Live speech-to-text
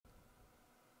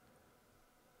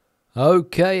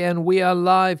Okay, and we are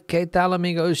live. ¿Qué tal,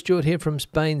 amigos? Stuart here from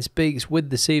Spain Speaks with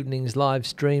this evening's live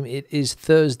stream. It is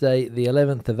Thursday, the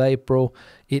 11th of April.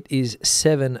 It is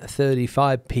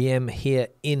 7:35 p.m. here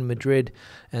in Madrid,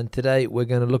 and today we're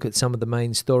going to look at some of the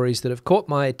main stories that have caught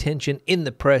my attention in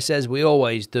the press, as we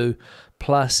always do,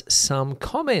 plus some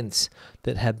comments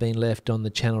that have been left on the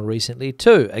channel recently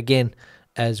too, again,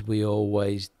 as we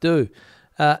always do.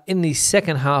 In the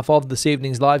second half of this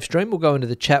evening's live stream, we'll go into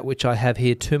the chat, which I have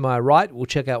here to my right. We'll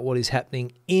check out what is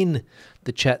happening in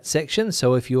the chat section.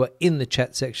 So if you are in the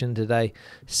chat section today,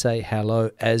 say hello,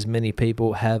 as many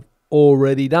people have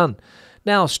already done.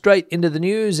 Now, straight into the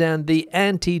news, and the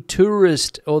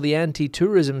anti-tourist or the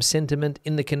anti-tourism sentiment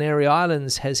in the Canary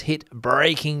Islands has hit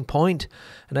breaking point.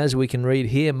 And as we can read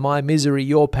here, my misery,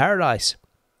 your paradise.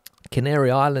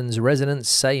 Canary Islands residents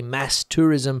say mass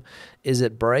tourism is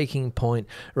at breaking point.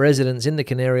 Residents in the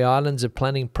Canary Islands are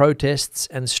planning protests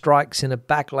and strikes in a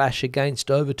backlash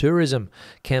against over-tourism.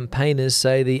 Campaigners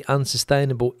say the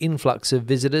unsustainable influx of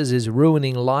visitors is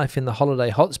ruining life in the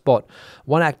holiday hotspot.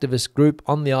 One activist group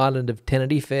on the island of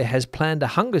Tenerife has planned a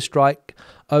hunger strike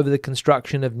over the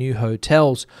construction of new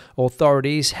hotels.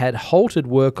 Authorities had halted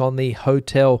work on the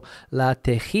Hotel La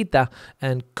Tejita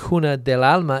and Cuna del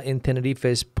Alma in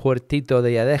Tenerife's Puertito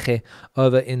de Adeje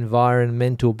over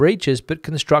environmental breaches, but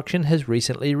construction has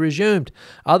recently resumed.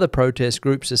 Other protest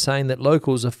groups are saying that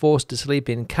locals are forced to sleep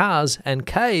in cars and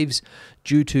caves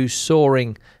due to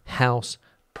soaring house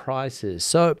prices.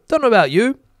 So, don't know about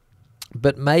you,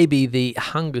 but maybe the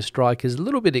hunger strike is a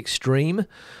little bit extreme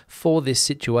for this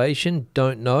situation.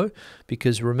 Don't know,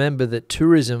 because remember that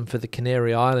tourism for the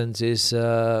Canary Islands is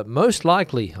most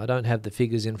likely, I don't have the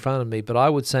figures in front of me, but I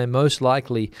would say most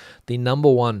likely the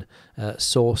number one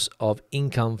source of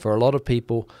income for a lot of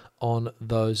people on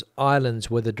those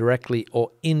islands, whether directly or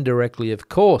indirectly, of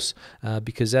course,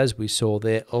 because as we saw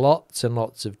there, lots and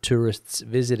lots of tourists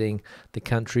visiting the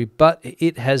country, but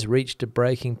it has reached a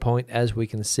breaking point, as we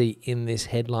can see in this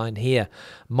headline here.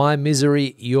 My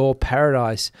misery, your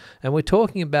paradise. And we're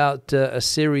talking about a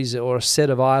series or a set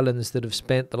of islands that have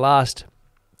spent the last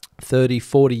 30,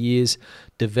 40 years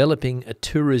developing a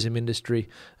tourism industry,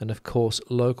 and of course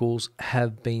locals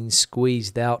have been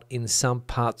squeezed out in some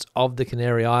parts of the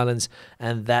Canary Islands,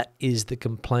 and that is the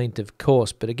complaint, of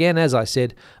course. But again, as I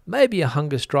said, maybe a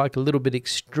hunger strike a little bit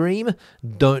extreme,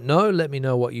 don't know. Let me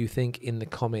know what you think in the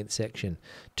comment section.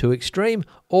 Too extreme,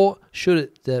 or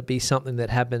should it be something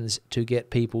that happens to get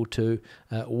people to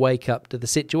wake up to the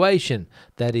situation,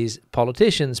 that is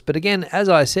politicians. But again, as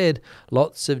I said,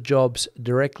 lots of jobs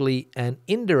directly and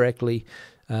indirectly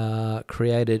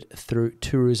created through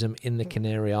tourism in the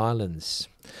Canary Islands.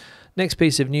 Next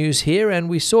piece of news here, and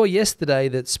we saw yesterday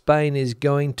that Spain is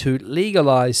going to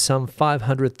legalize some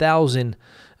 500,000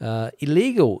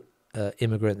 illegal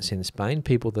immigrants in Spain,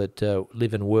 people that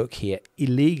live and work here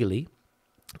illegally.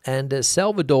 And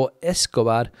Salvador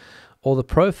Escobar, or the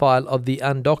profile of the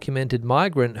undocumented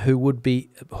migrant who would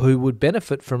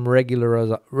benefit from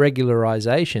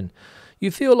regularization. You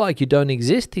feel like you don't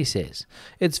exist, he says.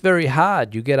 It's very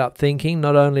hard. You get up thinking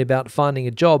not only about finding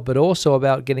a job, but also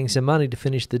about getting some money to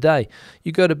finish the day.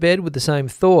 You go to bed with the same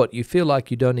thought. You feel like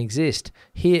you don't exist.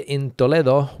 Here in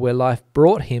Toledo, where life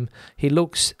brought him, he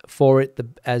looks for it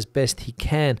as best he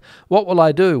can. What will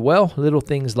I do? Well, little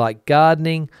things like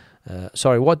gardening.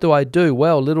 What do I do?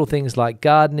 Well, little things like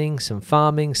gardening, some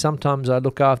farming. Sometimes I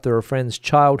look after a friend's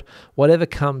child. Whatever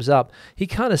comes up. He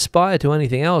can't aspire to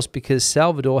anything else because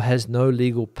Salvador has no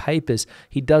legal papers.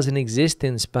 He doesn't exist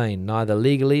in Spain, neither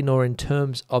legally nor in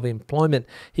terms of employment.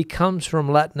 He comes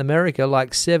from Latin America,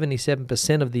 like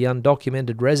 77% of the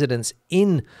undocumented residents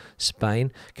in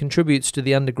Spain contributes to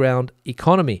the underground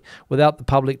economy without the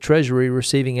public treasury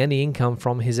receiving any income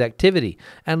from his activity,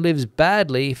 and lives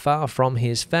badly far from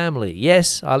his family.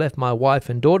 Yes, I left my wife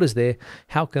and daughters there.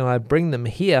 How can I bring them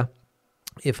here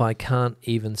if I can't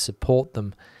even support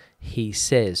them, he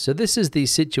says. So this is the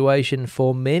situation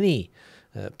for many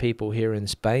people here in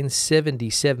Spain.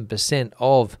 77%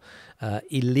 of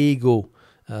illegal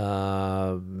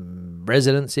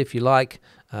residents, if you like,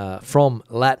 from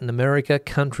Latin America,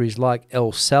 countries like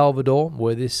El Salvador,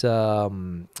 where this,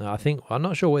 I'm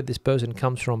not sure where this person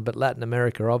comes from, but Latin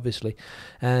America, obviously.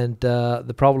 And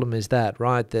the problem is that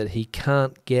he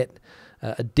can't get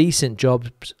a decent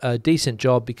job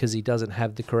because he doesn't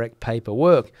have the correct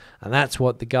paperwork, and that's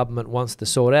what the government wants to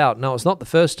sort out. No, it's not the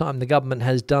first time the government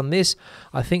has done this.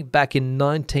 I think back in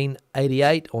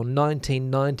 1988 or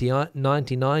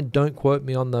 1999, don't quote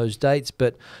me on those dates,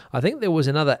 but I think there was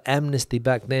another amnesty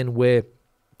back then where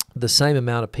the same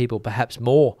amount of people, perhaps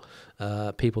more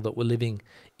people that were living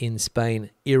in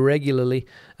Spain irregularly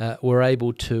were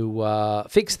able to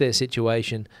fix their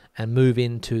situation and move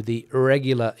into the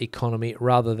regular economy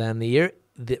rather than the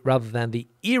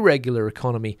irregular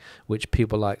economy which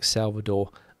people like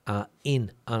Salvador are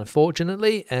in,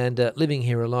 unfortunately, and living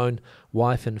here alone,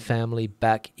 wife and family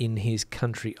back in his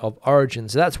country of origin.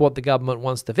 So that's what the government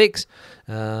wants to fix.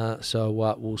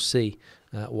 So we'll see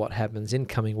what happens in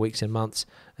coming weeks and months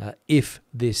if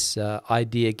this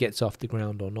idea gets off the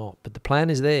ground or not. But the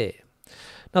plan is there.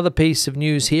 Another piece of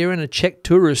news here, and a Czech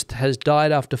tourist has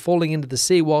died after falling into the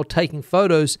sea while taking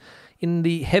photos in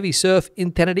the heavy surf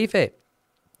in Tenerife.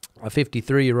 A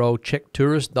 53-year-old Czech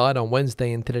tourist died on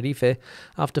Wednesday in Tenerife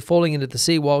after falling into the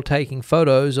sea while taking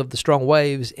photos of the strong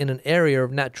waves in an area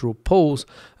of natural pools,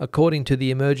 according to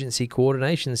the Emergency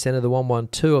Coordination Centre, the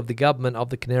 112 of the government of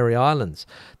the Canary Islands.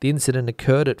 The incident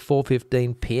occurred at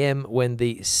 4:15 p.m. when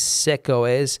the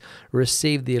SECOES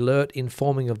received the alert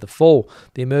informing of the fall.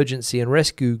 The Emergency and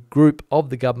Rescue Group of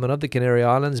the government of the Canary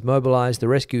Islands mobilised the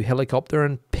rescue helicopter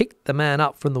and picked the man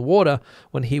up from the water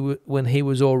when he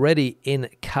was already in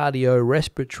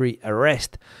cardiorespiratory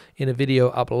arrest. In a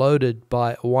video uploaded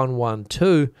by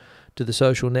 112 to the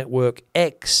social network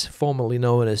X, formerly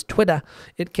known as Twitter,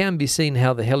 it can be seen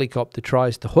how the helicopter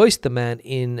tries to hoist the man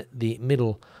in the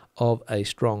middle of a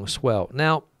strong swell.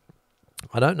 Now,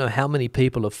 I don't know how many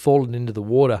people have fallen into the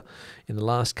water in the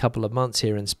last couple of months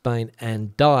here in Spain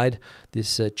and died.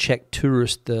 This Czech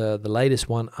tourist, the latest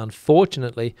one,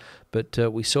 unfortunately. But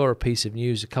we saw a piece of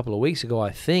news a couple of weeks ago,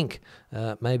 I think,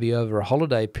 maybe over a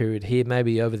holiday period here,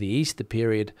 maybe over the Easter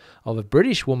period, of a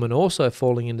British woman also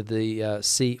falling into the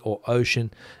sea or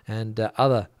ocean, and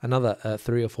another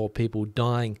 3 or 4 people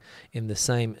dying in the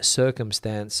same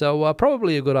circumstance. So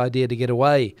probably a good idea to get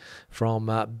away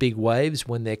from big waves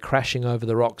when they're crashing over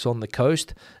the rocks on the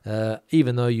coast,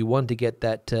 even though you want to get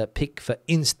that pic for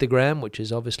Instagram, which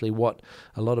is obviously what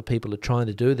a lot of people are trying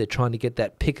to do. They're trying to get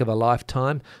that pic of a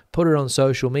lifetime, put it on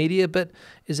social media, but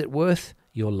is it worth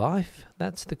your life?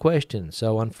 That's the question.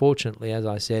 So unfortunately, as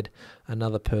I said,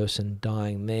 another person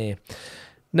dying there.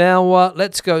 Now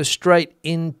let's go straight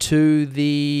into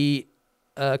the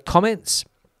comments.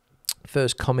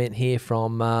 First comment here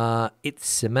from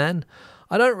It's a Man.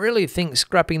 I don't really think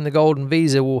scrapping the golden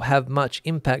visa will have much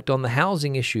impact on the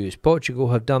housing issues.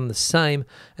 Portugal have done the same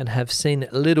and have seen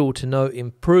little to no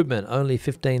improvement. Only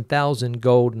 15,000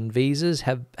 golden visas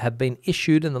have been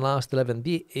issued in the last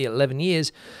 11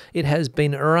 years. It has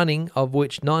been running, of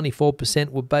which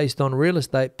 94% were based on real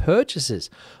estate purchases.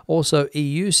 Also,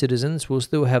 EU citizens will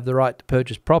still have the right to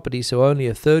purchase property, so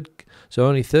only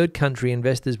third country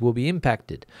investors will be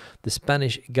impacted. The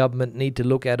Spanish government need to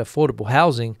look at affordable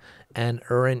housing and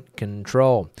rent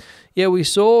control. Yeah, we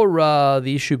saw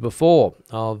the issue before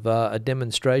of a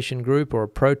demonstration group or a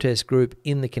protest group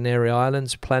in the Canary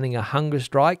Islands planning a hunger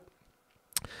strike.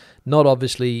 Not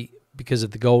obviously because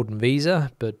of the golden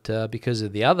visa, but because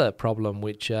of the other problem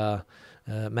which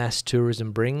mass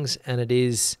tourism brings, and it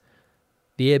is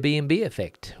the Airbnb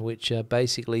effect, which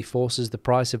basically forces the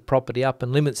price of property up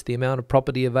and limits the amount of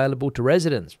property available to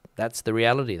residents. That's the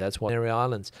reality. That's what Canary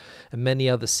Islands and many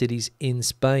other cities in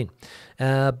Spain.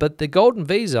 But the golden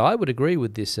visa, I would agree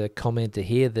with this commenter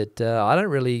here that I don't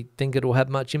really think it will have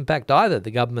much impact either. The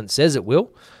government says it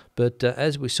will, but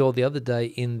as we saw the other day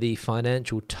in the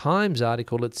Financial Times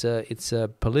article, it's a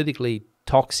politically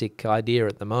toxic idea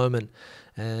at the moment,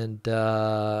 and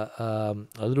a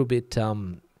little bit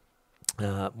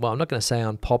well, I'm not going to say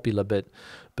unpopular,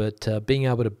 but being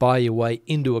able to buy your way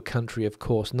into a country, of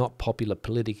course, not popular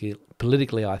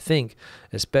politically, I think,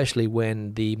 especially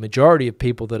when the majority of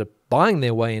people that are buying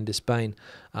their way into Spain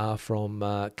are from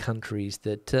countries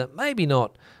that maybe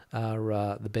not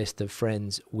are the best of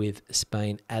friends with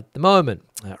Spain at the moment.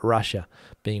 Russia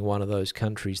being one of those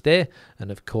countries there. And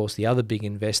of course, the other big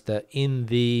investor in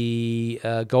the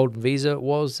golden visa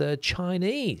was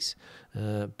Chinese,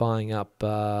 buying up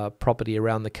property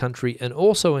around the country and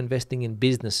also investing in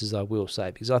businesses, I will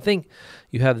say, because I think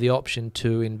you have the option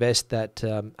to invest that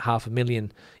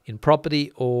 $500,000 in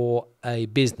property or a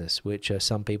business, which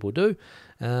some people do.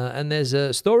 And there's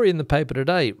a story in the paper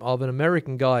today of an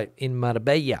American guy in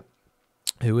Marbella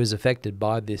who is affected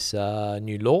by this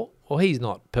new law. Well, he's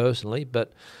not personally,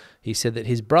 but he said that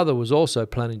his brother was also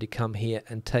planning to come here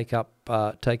and take up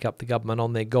the government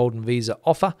on their golden visa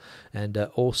offer, and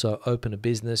also open a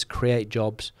business, create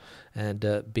jobs,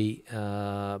 and be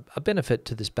a benefit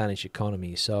to the Spanish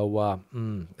economy. So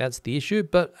that's the issue.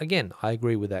 But again, I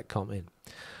agree with that comment.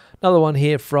 Another one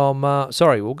here from,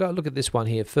 we'll go look at this one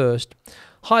here first.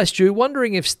 Hi, Stu.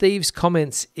 Wondering if Steve's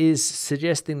comments is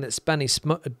suggesting that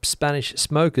Spanish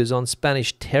smokers on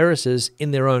Spanish terraces in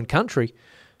their own country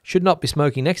should not be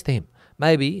smoking next to him.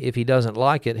 Maybe, if he doesn't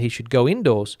like it, he should go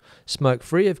indoors, smoke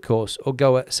free of course, or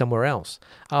go somewhere else.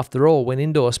 After all, when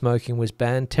indoor smoking was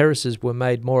banned, terraces were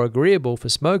made more agreeable for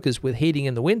smokers with heating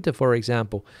in the winter, for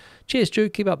example. Cheers, Stu.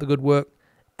 Keep up the good work.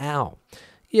 Al.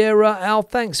 Yeah, Al,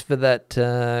 thanks for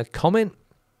that comment.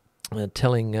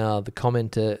 Telling the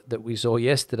commenter that we saw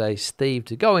yesterday, Steve,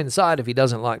 to go inside if he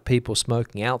doesn't like people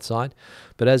smoking outside.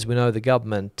 But as we know, the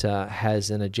government has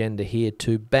an agenda here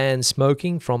to ban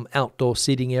smoking from outdoor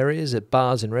seating areas at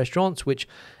bars and restaurants, which,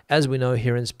 as we know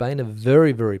here in Spain, are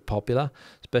very, very popular,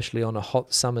 especially on a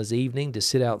hot summer's evening, to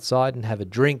sit outside and have a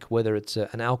drink, whether it's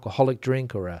an alcoholic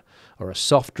drink or a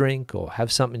soft drink, or have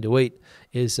something to eat,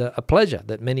 is a pleasure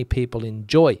that many people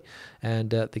enjoy. And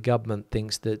the government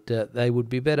thinks that they would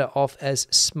be better off as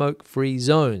smoke-free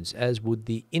zones, as would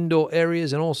the indoor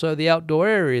areas and also the outdoor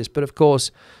areas. But of course,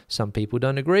 some people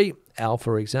don't agree. Al,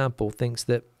 for example, thinks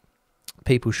that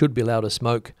people should be allowed to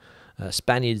smoke.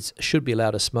 Spaniards should be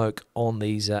allowed to smoke on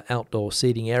these outdoor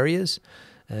seating areas.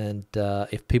 And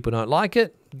if people don't like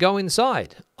it, go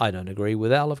inside. I don't agree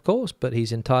with Al, of course, but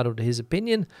he's entitled to his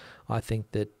opinion. I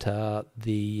think that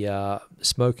the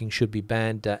smoking should be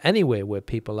banned anywhere where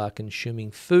people are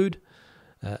consuming food.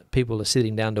 People are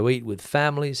sitting down to eat with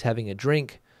families, having a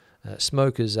drink.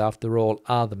 Smokers, after all,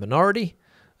 are the minority.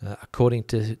 According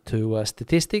to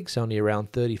statistics, only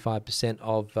around 35%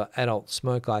 of adults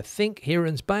smoke, I think, here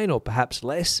in Spain, or perhaps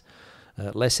less.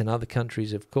 Less in other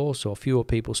countries, of course, or fewer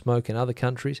people smoke in other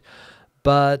countries.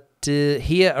 But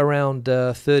here around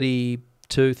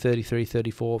 32, 33,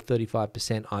 34,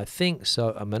 35%, I think,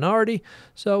 so a minority.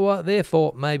 So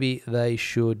therefore, maybe they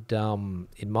should,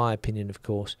 in my opinion, of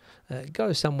course,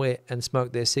 go somewhere and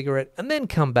smoke their cigarette and then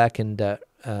come back and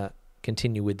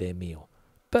continue with their meal.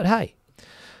 But hey,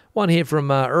 one here from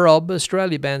Rob.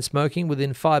 Australia banned smoking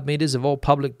within 5 metres of all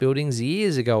public buildings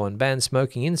years ago and banned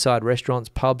smoking inside restaurants,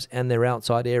 pubs and their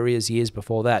outside areas years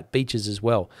before that. Beaches as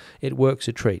well. It works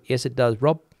a treat. Yes, it does,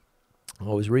 Rob. I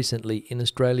was recently in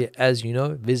Australia, as you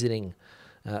know, visiting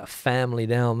family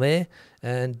down there,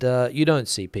 and you don't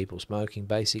see people smoking.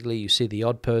 Basically, you see the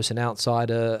odd person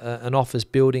outside an office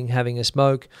building having a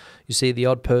smoke. You see the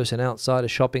odd person outside a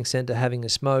shopping centre having a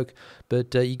smoke,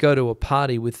 but you go to a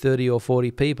party with 30 or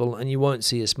 40 people and you won't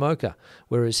see a smoker.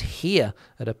 Whereas here,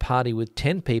 at a party with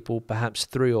 10 people, perhaps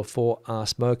 3 or 4 are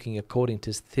smoking, according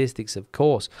to statistics, of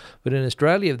course. But in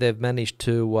Australia, they've managed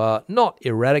to not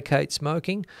eradicate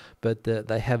smoking, but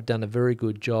they have done a very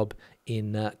good job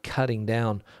in cutting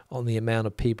down on the amount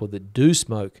of people that do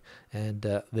smoke, and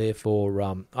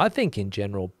therefore, I think in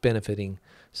general, benefiting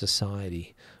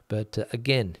society. But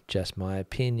again, just my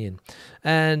opinion.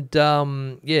 And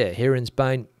yeah, here in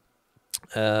Spain,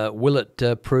 will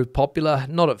it prove popular?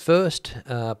 Not at first.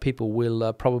 People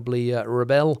will probably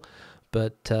rebel,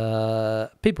 but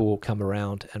people will come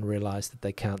around and realise that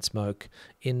they can't smoke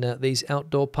in these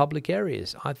outdoor public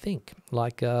areas, I think,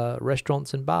 like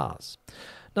restaurants and bars.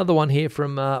 Another one here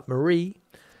from Marie.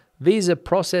 Visa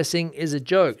processing is a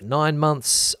joke. 9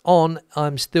 months on,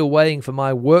 I'm still waiting for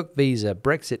my work visa.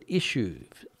 Brexit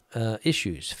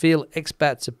issues. Feel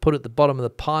expats are put at the bottom of the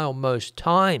pile most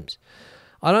times.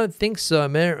 I don't think so,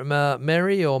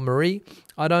 Mary or Marie.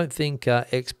 I don't think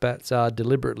expats are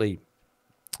deliberately,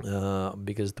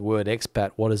 because the word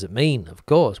expat, what does it mean? Of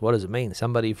course, what does it mean?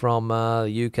 Somebody from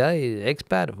the UK,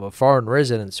 expat, or foreign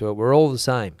residents, so we're all the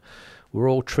same. We're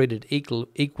all treated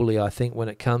equally, I think, when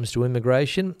it comes to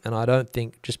immigration, and I don't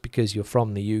think just because you're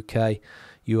from the UK,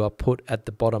 you are put at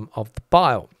the bottom of the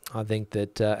pile. I think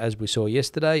that, as we saw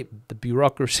yesterday, the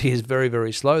bureaucracy is very,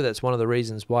 very slow. That's one of the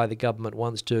reasons why the government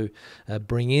wants to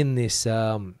bring in this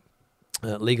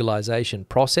legalisation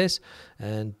process,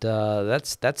 and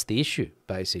that's the issue,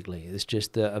 basically. It's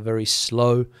just a very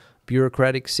slow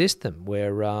bureaucratic system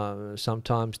where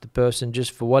sometimes the person,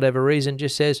 just for whatever reason,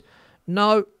 just says,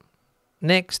 no,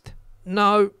 next,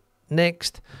 no,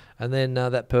 next, and then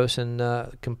that person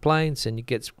complains and it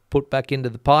gets put back into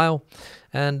the pile,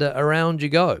 and around you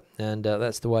go. And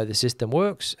that's the way the system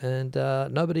works, and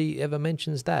nobody ever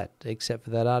mentions that except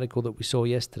for that article that we saw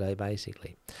yesterday,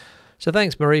 basically. So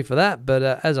thanks, Marie, for that. But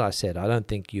as I said, I don't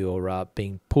think you're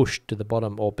being pushed to the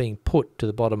bottom, or being put to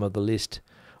the bottom of the list,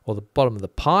 or the bottom of the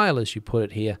pile, as you put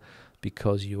it here,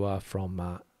 because you are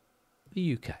from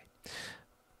the UK.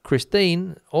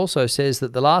 Christine also says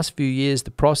that the last few years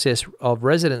the process of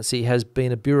residency has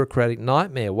been a bureaucratic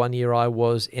nightmare. 1 year I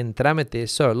was in trámite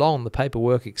so long the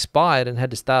paperwork expired and had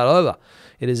to start over.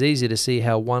 It is easy to see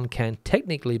how one can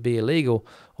technically be illegal,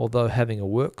 although having a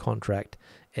work contract,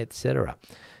 etc.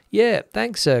 Yeah,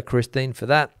 thanks, Christine, for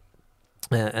that.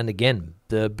 And again,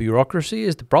 the bureaucracy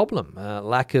is the problem.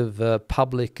 Lack of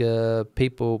public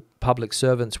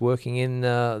servants working in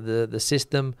the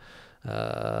system.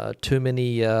 Too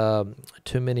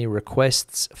many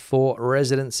requests for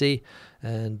residency,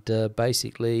 and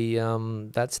basically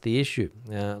that's the issue.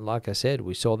 Like I said,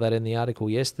 we saw that in the article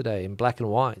yesterday in black and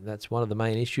white. That's one of the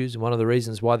main issues and one of the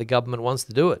reasons why the government wants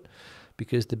to do it,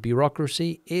 because the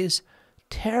bureaucracy is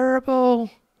terrible.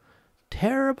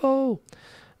 Terrible.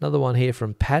 Another one here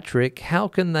from Patrick. How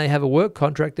can they have a work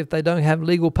contract if they don't have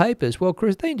legal papers? Well,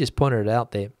 Christine just pointed it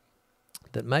out there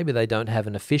that maybe they don't have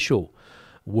an official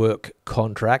work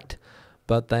contract,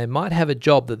 but they might have a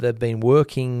job that they've been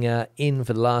working in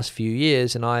for the last few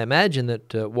years. And I imagine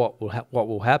that what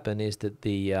will happen is that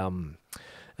the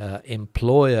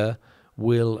employer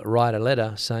will write a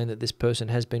letter saying that this person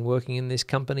has been working in this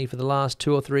company for the last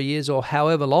 2 or 3 years or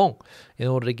however long in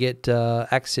order to get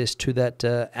access to that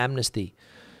amnesty.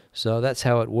 So that's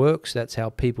how it works. That's how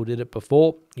people did it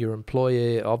before. Your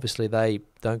employer, obviously, they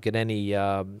don't get any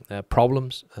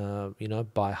problems,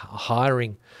 by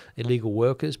hiring illegal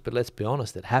workers. But let's be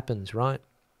honest, it happens, right?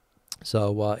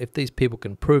 So if these people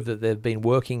can prove that they've been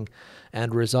working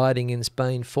and residing in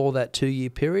Spain for that 2-year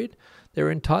period, they're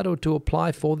entitled to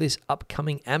apply for this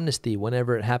upcoming amnesty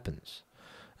whenever it happens.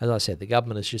 As I said, the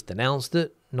government has just announced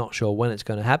it. Not sure when it's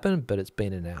going to happen, but it's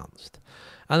been announced.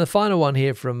 And the final one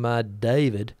here from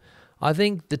David. I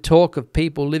think the talk of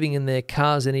people living in their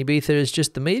cars in Ibiza is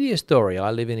just the media story.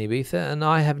 I live in Ibiza and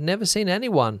I have never seen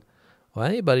anyone or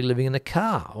anybody living in a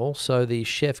car. Also, the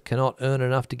chef cannot earn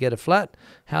enough to get a flat.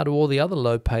 How do all the other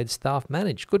low-paid staff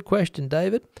manage? Good question,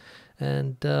 David.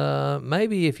 And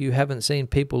maybe if you haven't seen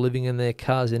people living in their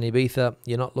cars in Ibiza,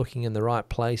 you're not looking in the right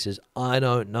places. I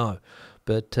don't know.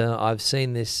 But I've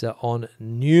seen this on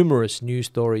numerous news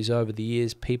stories over the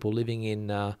years, people living in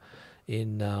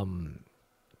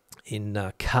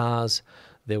cars.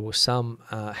 There were some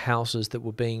houses that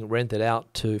were being rented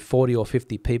out to 40 or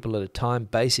 50 people at a time.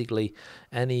 Basically,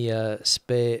 any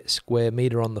spare square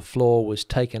meter on the floor was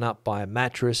taken up by a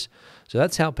mattress. So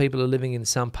that's how people are living in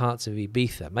some parts of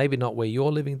Ibiza. Maybe not where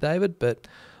you're living, David, but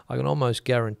I can almost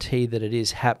guarantee that it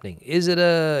is happening. Is it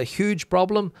a huge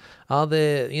problem? Are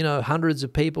there, hundreds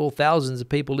of people, thousands of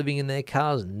people living in their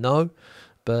cars? No.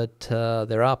 But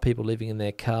there are people living in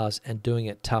their cars and doing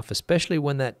it tough, especially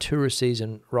when that tourist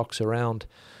season rocks around,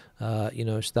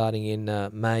 starting in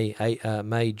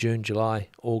May, June, July,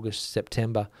 August,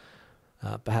 September,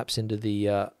 perhaps into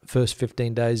the first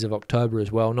 15 days of October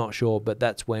as well. Not sure, but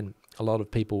that's when a lot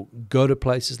of people go to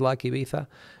places like Ibiza,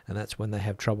 and that's when they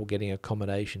have trouble getting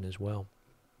accommodation as well.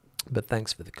 But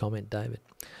thanks for the comment, David.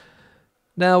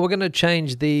 Now we're going to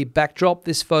change the backdrop.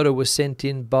 This photo was sent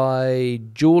in by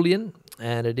Julian,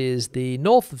 and it is the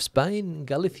north of Spain,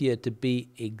 Galicia to be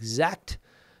exact.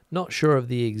 Not sure of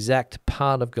the exact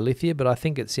part of Galicia, but I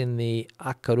think it's in the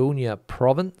A Coruña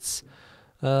province.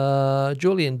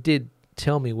 Julian did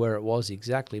tell me where it was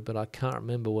exactly, but I can't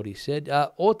remember what he said.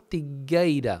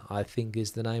 Ortigueira, I think,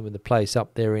 is the name of the place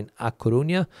up there in A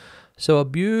Coruña. So a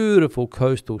beautiful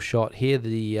coastal shot here,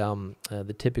 the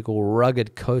typical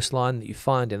rugged coastline that you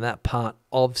find in that part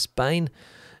of Spain,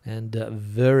 and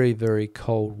very, very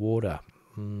cold water.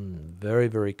 Very,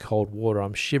 very cold water.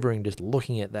 I'm shivering just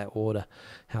looking at that water,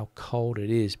 how cold it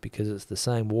is, because it's the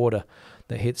same water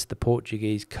that hits the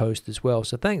Portuguese coast as well.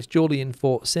 So thanks, Julian,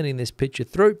 for sending this picture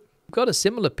through. We've got a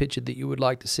similar picture that you would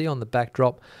like to see on the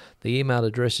backdrop. The email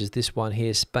address is this one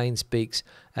here,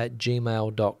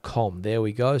 spainspeaks@gmail.com. There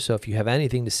we go. So if you have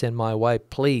anything to send my way,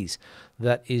 please,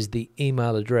 that is the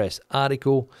email address.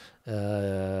 Article,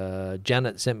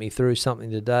 Janet sent me through something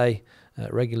today,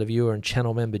 regular viewer and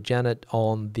channel member Janet,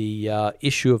 on the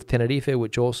issue of Tenerife,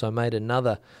 which also made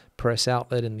another press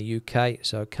outlet in the UK.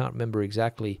 So I can't remember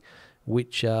exactly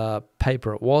which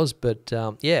paper it was, but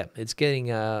yeah, it's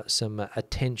getting some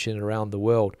attention around the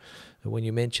world. When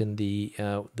you mention the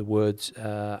words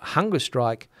hunger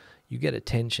strike, you get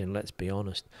attention, let's be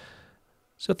honest.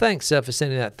 So thanks for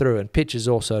sending that through, and pictures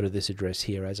also to this address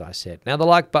here, as I said. Now the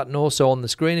like button also on the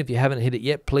screen. If you haven't hit it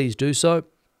yet, please do so.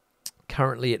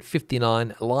 Currently at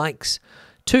 59 likes,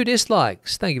 2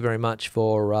 dislikes. Thank you very much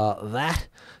for that,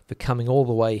 for coming all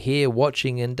the way here,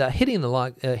 watching, and hitting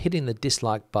the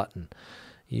dislike button.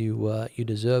 You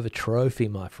deserve a trophy,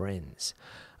 my friends.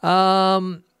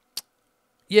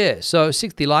 Yeah, so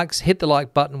 60 likes. Hit the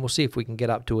like button. We'll see if we can get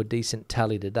up to a decent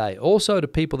tally today. Also, to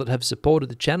people that have supported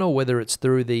the channel, whether it's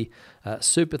through the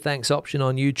super thanks option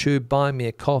on YouTube, buying me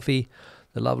a coffee,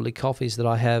 the lovely coffees that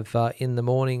I have in the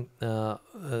morning,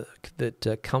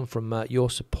 that come from your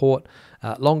support.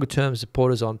 Longer-term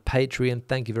supporters on Patreon,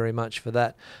 thank you very much for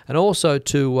that. And also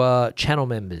to channel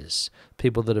members,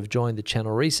 people that have joined the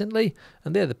channel recently,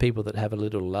 and they're the people that have a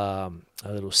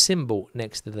little symbol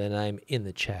next to their name in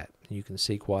the chat. You can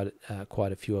see quite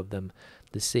a few of them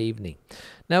this evening.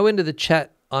 Now into the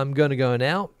chat I'm going to go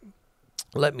now.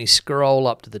 Let me scroll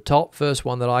up to the top. First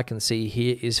one that I can see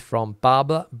here is from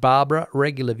Barbara,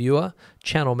 regular viewer,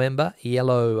 channel member,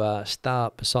 yellow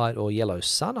star beside, or yellow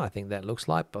sun, I think that looks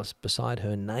like, beside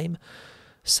her name,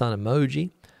 sun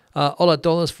emoji. Hola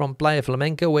dollars from Playa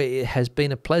Flamenca, where it has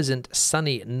been a pleasant,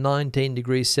 sunny 19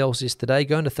 degrees Celsius today.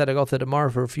 Going to Zaragoza tomorrow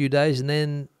for a few days, and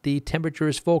then the temperature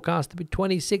is forecast to be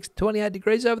 26, 28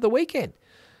 degrees over the weekend.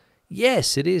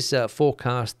 Yes, it is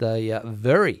forecast a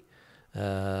very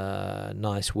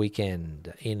nice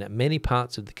weekend in many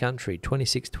parts of the country,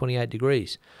 26, 28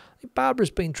 degrees.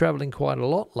 Barbara's been travelling quite a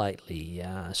lot lately,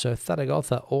 so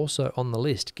Zaragoza also on the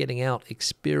list, getting out,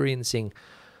 experiencing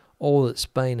all that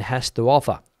Spain has to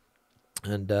offer.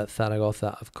 And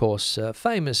Zaragoza, of course,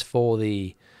 famous for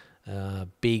the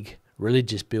big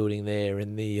religious building there,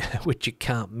 in the which you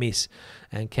can't miss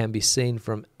and can be seen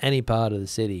from any part of the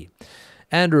city.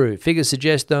 Andrew, figures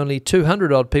suggest only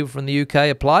 200-odd people from the UK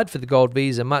applied for the gold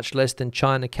visa, much less than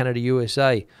China, Canada,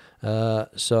 USA.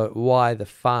 So why the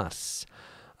fuss?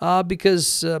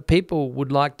 Because people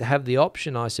would like to have the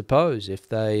option, I suppose. If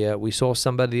they, we saw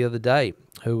somebody the other day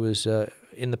who was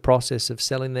in the process of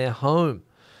selling their home,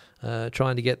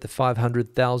 trying to get the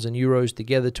 500,000 euros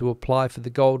together to apply for the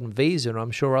golden visa, and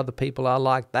I'm sure other people are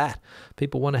like that.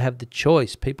 People want to have the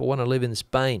choice. People want to live in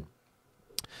Spain.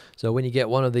 So when you get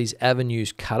one of these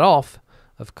avenues cut off,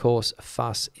 of course, a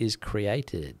fuss is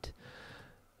created.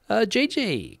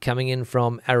 Gigi, coming in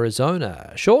from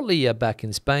Arizona. Shortly, you're back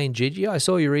in Spain, Gigi. I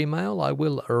saw your email. I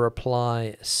will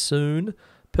reply soon.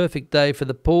 Perfect day for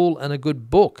the pool and a good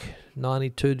book.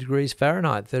 92 degrees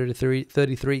Fahrenheit,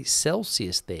 33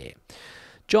 Celsius there.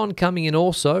 John coming in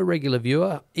also, regular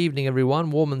viewer. Evening,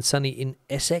 everyone. Warm and sunny in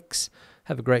Essex.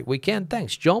 Have a great weekend.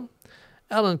 Thanks, John.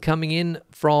 Alan coming in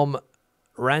from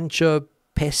Rancho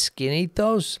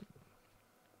Pesquinitos,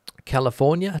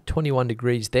 California, 21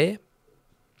 degrees there.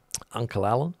 Uncle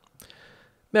Alan.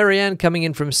 Marianne coming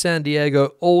in from San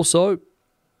Diego also,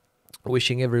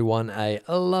 wishing everyone a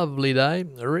lovely day.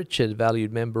 Richard,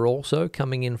 valued member also,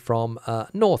 coming in from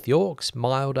North York's,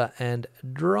 milder and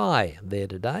dry there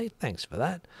today. Thanks for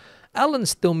that.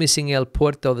 Alan's still missing El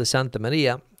Puerto de Santa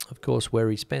Maria, of course, where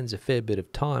he spends a fair bit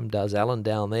of time, does Alan,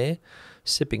 down there,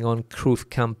 sipping on Cruz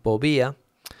Campo beer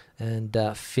and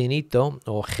Finito,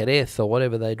 or Jerez, or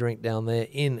whatever they drink down there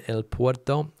in El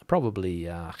Puerto. Probably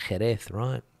Jerez,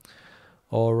 right?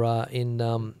 Or in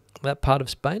that part of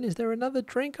Spain, is there another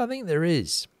drink? I think there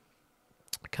is.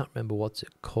 I can't remember what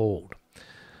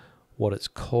it's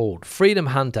called. Freedom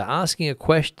Hunter asking a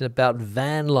question about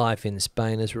van life in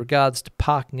Spain as regards to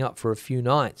parking up for a few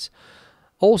nights.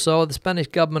 Also, the Spanish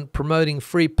government promoting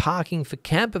free parking for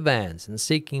camper vans and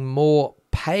seeking more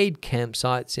paid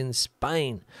campsites in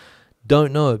Spain.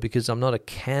 Don't know, because I'm not a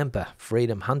camper,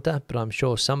 Freedom Hunter, but I'm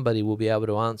sure somebody will be able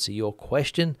to answer your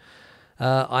question.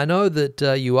 I know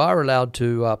that you are allowed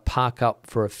to park up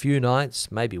for a few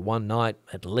nights, maybe one night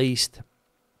at least,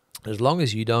 as long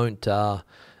as you don't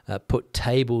put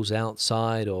tables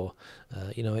outside or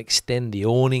extend the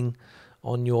awning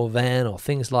on your van or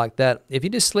things like that. If you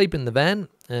just sleep in the van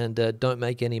and don't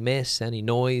make any mess, any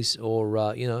noise,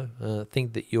 or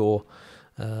think that you're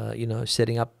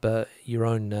setting up your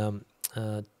own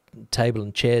table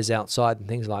and chairs outside and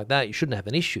things like that, you shouldn't have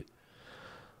an issue.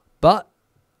 But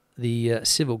the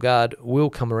civil guard will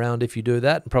come around if you do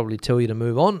that and probably tell you to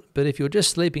move on. But if you're just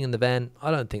sleeping in the van,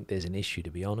 I don't think there's an issue, to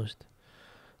be honest.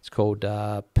 It's called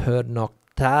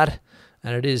pernoctar,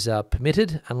 and it is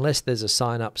permitted unless there's a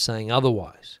sign up saying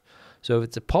otherwise. So if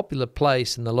it's a popular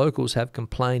place and the locals have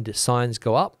complained that signs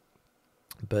go up,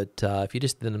 but if you're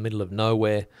just in the middle of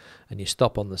nowhere and you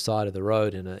stop on the side of the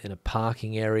road in a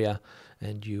parking area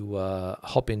and you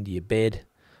hop into your bed,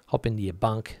 hop into your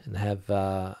bunk and have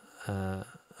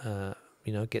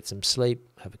get some sleep,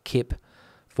 have a kip,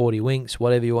 40 winks,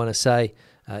 whatever you want to say,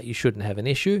 you shouldn't have an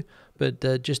issue.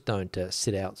 But just don't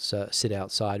sit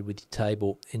outside with your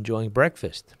table enjoying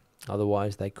breakfast.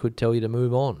 Otherwise, they could tell you to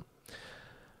move on.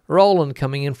 Roland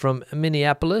coming in from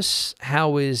Minneapolis.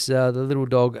 How is the little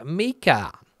dog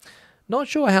Mika? Not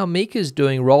sure how Mika's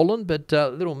doing, Roland, but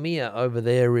little Mia over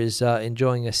there is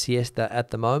enjoying a siesta at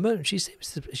the moment. She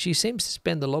seems to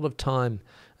spend a lot of time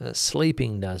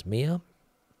sleeping, does Mia,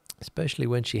 especially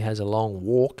when she has a long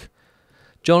walk.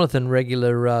 Jonathan,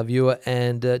 regular viewer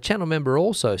and channel member,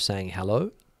 also saying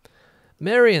hello.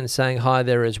 Marion saying hi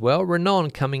there as well. Renan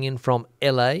coming in from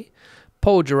LA.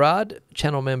 Paul Gerard,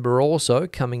 channel member also,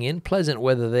 coming in. Pleasant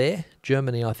weather there.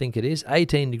 Germany, I think it is.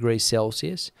 18 degrees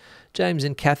Celsius. James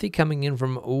and Kathy coming in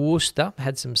from Worcester.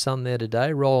 Had some sun there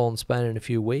today. Roll on Spain in a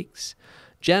few weeks.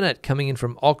 Janet coming in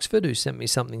from Oxford, who sent me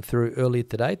something through earlier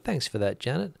today. Thanks for that,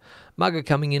 Janet. Mugga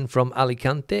coming in from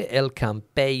Alicante. El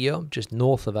Campello, just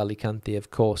north of Alicante,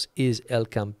 of course, is El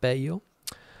Campello.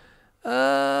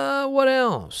 What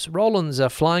else? Roland's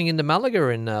flying into Malaga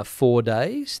in 4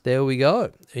 days. There we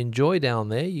go. Enjoy down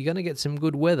there. You're going to get some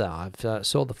good weather. I've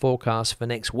saw the forecast for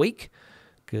next week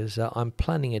because I'm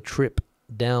planning a trip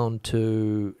down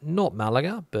to not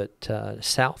Malaga, but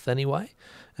south anyway.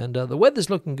 And the weather's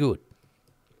looking good.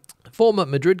 Former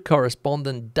Madrid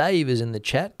correspondent Dave is in the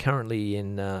chat, currently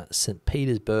in St.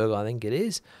 Petersburg, I think it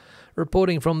is.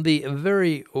 Reporting from the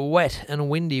very wet and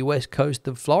windy west coast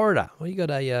of Florida. Well, you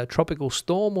got a tropical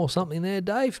storm or something there,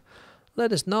 Dave?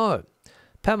 Let us know.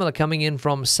 Pamela coming in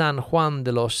from San Juan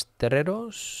de los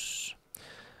Terreros.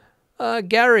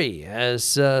 Gary, as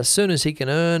soon as he can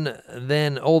earn,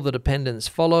 then all the dependents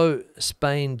follow.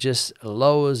 Spain just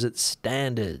lowers its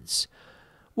standards.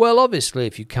 Well, obviously,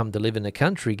 if you come to live in the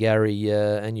country, Gary,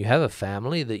 and you have a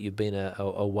family that you've been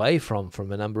away from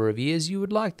a number of years, you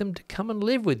would like them to come and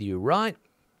live with you, right?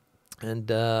 And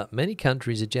many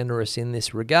countries are generous in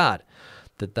this regard,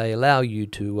 that they allow you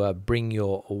to bring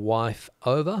your wife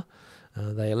over.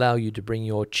 They allow you to bring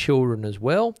your children as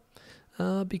well,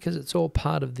 because it's all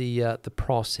part of the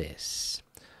process.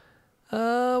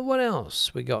 What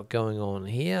else we got going on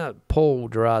here? Paul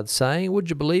Gerard saying, would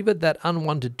you believe it, that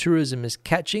unwanted tourism is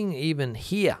catching even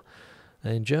here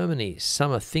in Germany?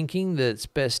 Some are thinking that it's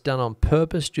best done on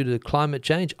purpose due to climate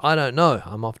change. I don't know.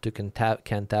 I'm off to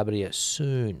Cantabria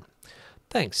soon.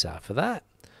 Thanks for that.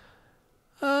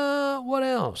 What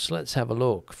else? Let's have a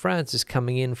look. France is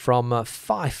coming in from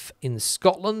Fife in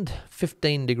Scotland.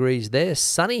 15 degrees there.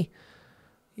 Sunny.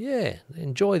 Yeah,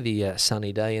 enjoy the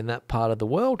sunny day in that part of the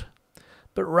world.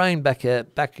 But rain back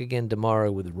again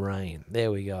tomorrow with rain.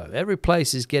 There we go. Every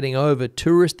place is getting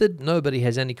over-touristed. Nobody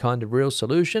has any kind of real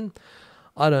solution.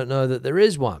 I don't know that there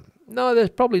is one. No, there's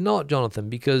probably not, Jonathan,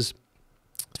 because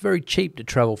it's very cheap to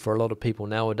travel for a lot of people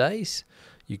nowadays.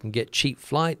 You can get cheap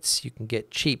flights. You can get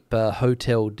cheap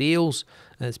hotel deals.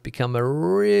 And it's become a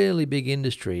really big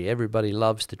industry. Everybody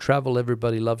loves to travel.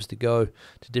 Everybody loves to go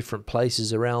to different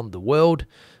places around the world.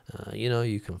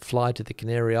 You can fly to the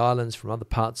Canary Islands from other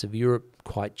parts of Europe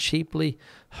quite cheaply,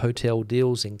 hotel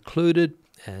deals included,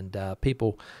 and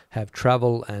people have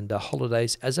travel and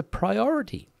holidays as a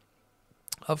priority.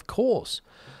 Of course,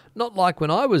 not like when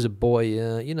I was a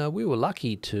boy, we were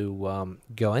lucky to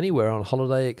go anywhere on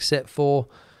holiday except for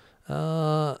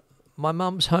my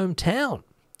mum's hometown.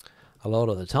 A lot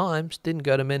of the times, didn't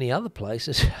go to many other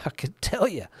places, I can tell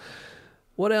you.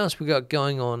 What else we got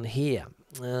going on here?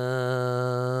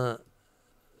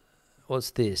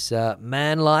 What's this?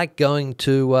 Man like going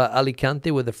to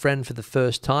Alicante with a friend for the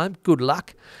first time. Good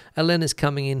luck. Elena's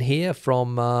coming in here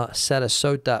from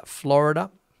Sarasota,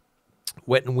 Florida.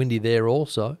 Wet and windy there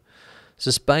also. So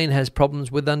Spain has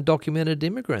problems with undocumented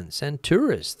immigrants and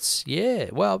tourists. Yeah,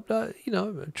 well,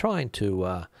 trying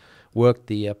to work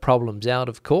the problems out,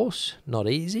 of course. Not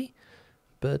easy.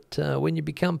 But when you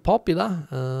become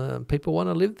popular, people want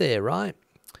to live there, right?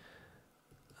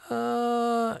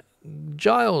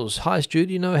 Giles, hi Stu,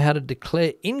 do you know how to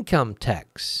declare income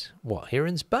tax? What, here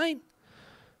in Spain?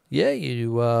 Yeah,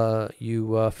 you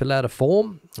fill out a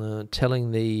form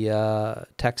telling the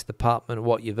tax department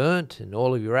what you've earned and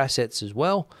all of your assets as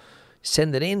well.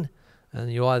 Send it in,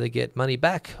 and you either get money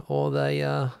back or they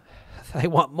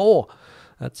want more.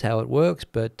 That's how it works.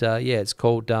 But yeah, it's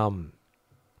called IRPF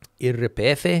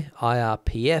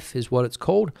is what it's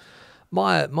called.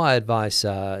 My advice,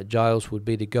 Giles, would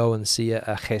be to go and see a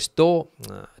gestor,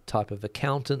 a type of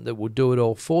accountant that will do it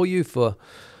all for you for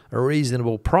a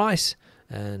reasonable price,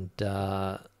 and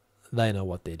they know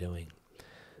what they're doing.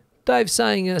 Dave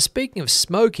saying, speaking of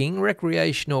smoking,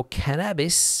 recreational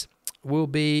cannabis will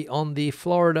be on the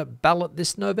Florida ballot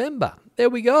this November. There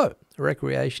we go,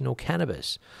 recreational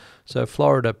cannabis. So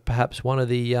Florida, perhaps one of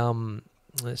the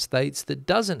states that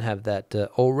doesn't have that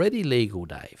already legal,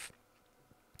 Dave.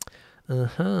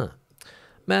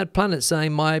 Mad Planet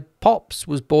saying, my pops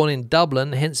was born in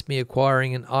Dublin, hence me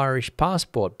acquiring an Irish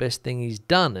passport. Best thing he's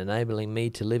done, enabling me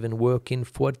to live and work in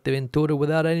Fuerteventura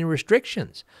without any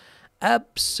restrictions.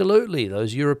 Absolutely,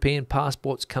 those European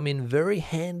passports come in very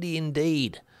handy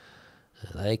indeed.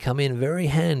 They come in very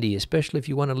handy, especially if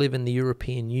you want to live in the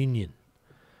European Union.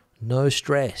 No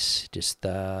stress. Just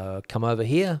come over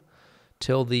here,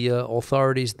 Tell the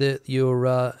authorities that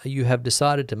you have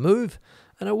decided to move,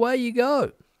 and away you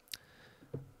go.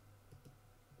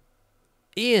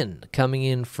 Ian coming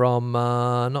in from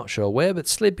not sure where, but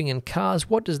sleeping in cars.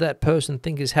 What does that person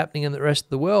think is happening in the rest of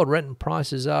the world? Rent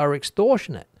prices are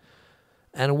extortionate.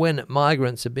 And when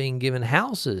migrants are being given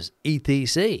houses,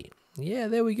 etc. Yeah,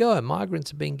 there we go.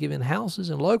 Migrants are being given houses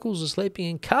and locals are sleeping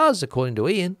in cars, according to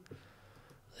Ian.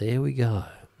 There we go.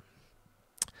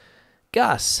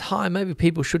 Gus, hi, maybe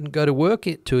people shouldn't go to work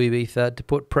to Ibiza to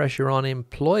put pressure on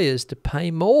employers to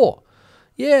pay more.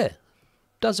 Yeah,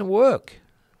 doesn't work.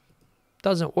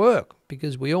 Doesn't work,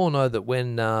 because we all know that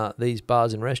when these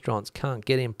bars and restaurants can't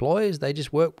get employers, they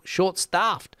just work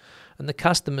short-staffed and the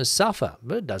customers suffer.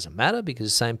 But it doesn't matter, because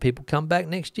the same people come back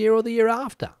next year or the year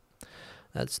after.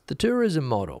 That's the tourism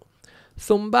model.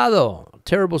 Thumbado,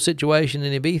 terrible situation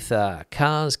in Ibiza.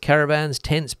 Cars, caravans,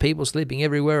 tents, people sleeping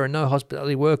everywhere and no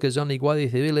hospitality workers. Only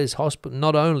Guardia Civiles,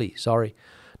 not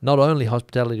only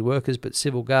hospitality workers, but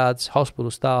civil guards, hospital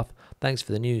staff. Thanks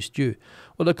for the news, Stu.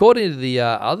 Well, according to the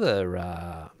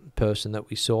other person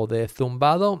that we saw there,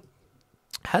 Thumbado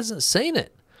hasn't seen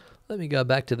it. Let me go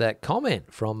back to that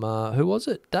comment from, who was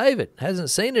it? David. Hasn't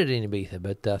seen it in Ibiza,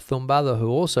 but Thumbado, who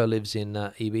also lives in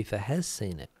Ibiza, has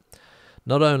seen it.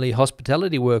 Not only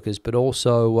hospitality workers, but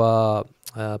also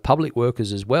public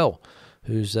workers as well,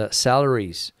 whose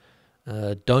salaries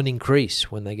don't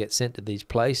increase when they get sent to these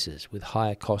places with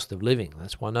higher cost of living.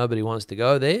 That's why nobody wants to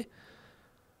go there.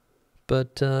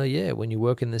 But, yeah, when you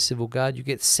work in the civil guard, you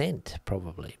get sent,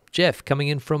 probably. Jeff, coming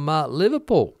in from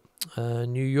Liverpool,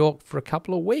 New York for a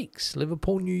couple of weeks.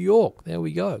 Liverpool, New York. There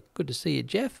we go. Good to see you,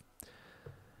 Jeff.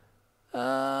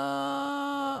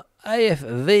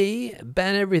 AFV,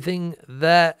 ban everything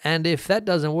that, and if that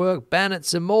doesn't work, ban it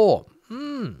some more.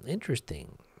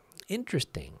 Interesting.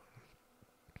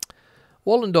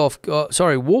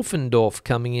 Wolfendorf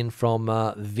coming in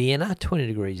from Vienna, 20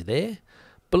 degrees there.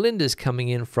 Belinda's coming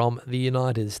in from the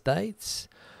United States.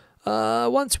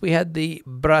 Once we had the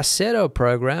Bracero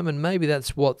program, and maybe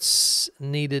that's what's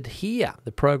needed here.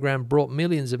 The program brought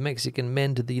millions of Mexican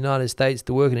men to the United States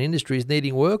to work in industries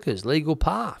needing workers. Legal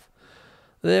path.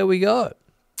 There we go.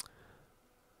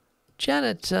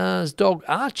 Janet's dog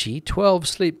Archie, 12,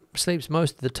 sleeps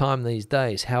most of the time these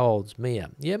days. How old's Mia?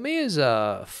 Yeah, Mia's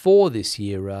 4 this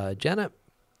year, Janet.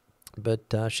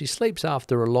 But she sleeps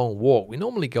after a long walk. We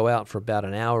normally go out for about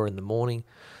an hour in the morning.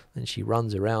 Then she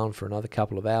runs around for another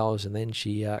couple of hours, and then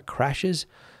she crashes.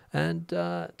 And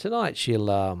tonight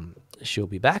she'll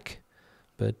be back.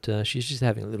 But she's just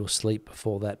having a little sleep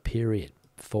before that period,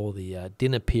 before the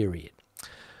dinner period.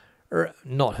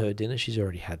 Not her dinner. She's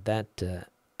already had that.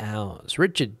 Ours.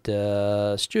 Richard,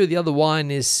 Stu, the other wine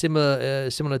is similar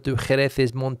to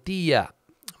Jerez's Montilla,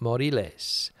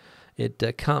 Moriles.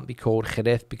 It can't be called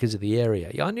Jerez because of the area.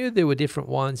 Yeah, I knew there were different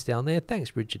wines down there.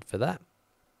 Thanks, Richard, for that.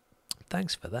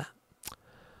 Thanks for that.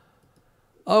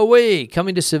 Oh, we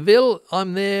coming to Seville.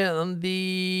 I'm there on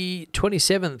the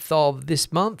 27th of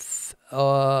this month.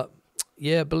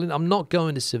 Yeah, Berlin. I'm not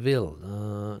going to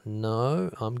Seville. No,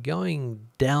 I'm going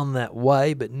down that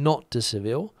way, but not to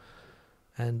Seville.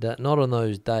 And not on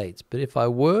those dates. But if I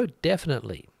were,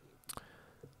 definitely.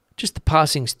 Just the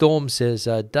passing storm, says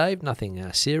Dave.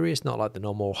 Nothing serious, not like the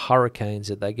normal hurricanes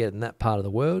that they get in that part of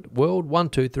the world. 1,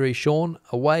 2, 3, Sean,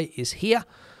 away is here.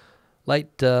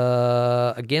 Late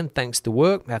again, thanks to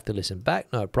work. I have to listen back,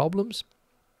 no problems.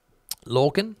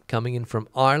 Lorcan, coming in from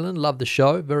Ireland. Love the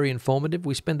show, very informative.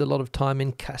 We spend a lot of time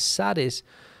in Casares,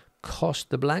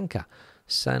 Costa Blanca,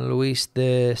 San Luis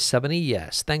de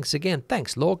Sabanillas. Thanks again.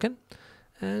 Thanks, Lorcan.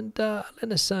 And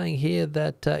Lena's saying here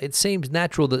that it seems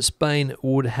natural that Spain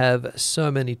would have so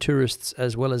many tourists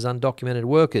as well as undocumented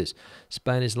workers.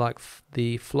 Spain is like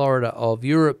the Florida of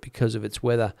Europe because of its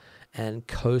weather and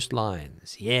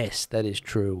coastlines. Yes, that is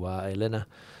true, Elena.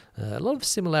 A lot of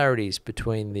similarities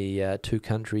between the two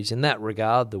countries in that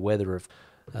regard, the weather of,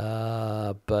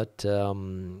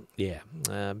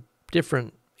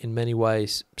 different in many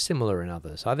ways, similar in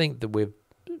others. I think that we've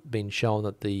been shown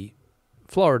that the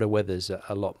Florida weather's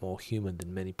a lot more humid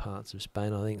than many parts of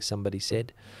Spain, I think somebody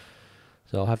said.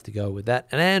 So I'll have to go with that.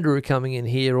 And Andrew coming in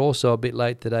here also a bit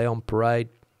late today on parade.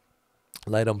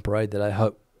 Late on parade today.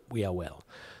 Hope we are well.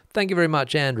 Thank you very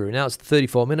much, Andrew. Now it's the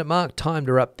 34-minute mark. Time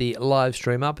to wrap the live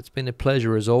stream up. It's been a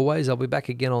pleasure as always. I'll be back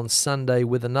again on Sunday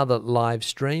with another live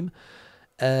stream.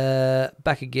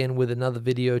 Back again with another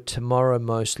video tomorrow,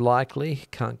 most likely.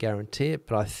 Can't guarantee it,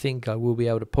 but I think I will be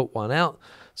able to put one out.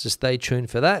 So stay tuned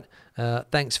for that.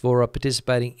 Thanks for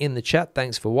participating in the chat.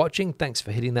 Thanks for watching. Thanks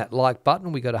for hitting that like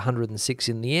button. We got 106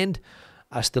 in the end.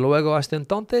 Hasta luego, hasta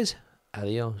entonces.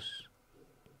 Adios.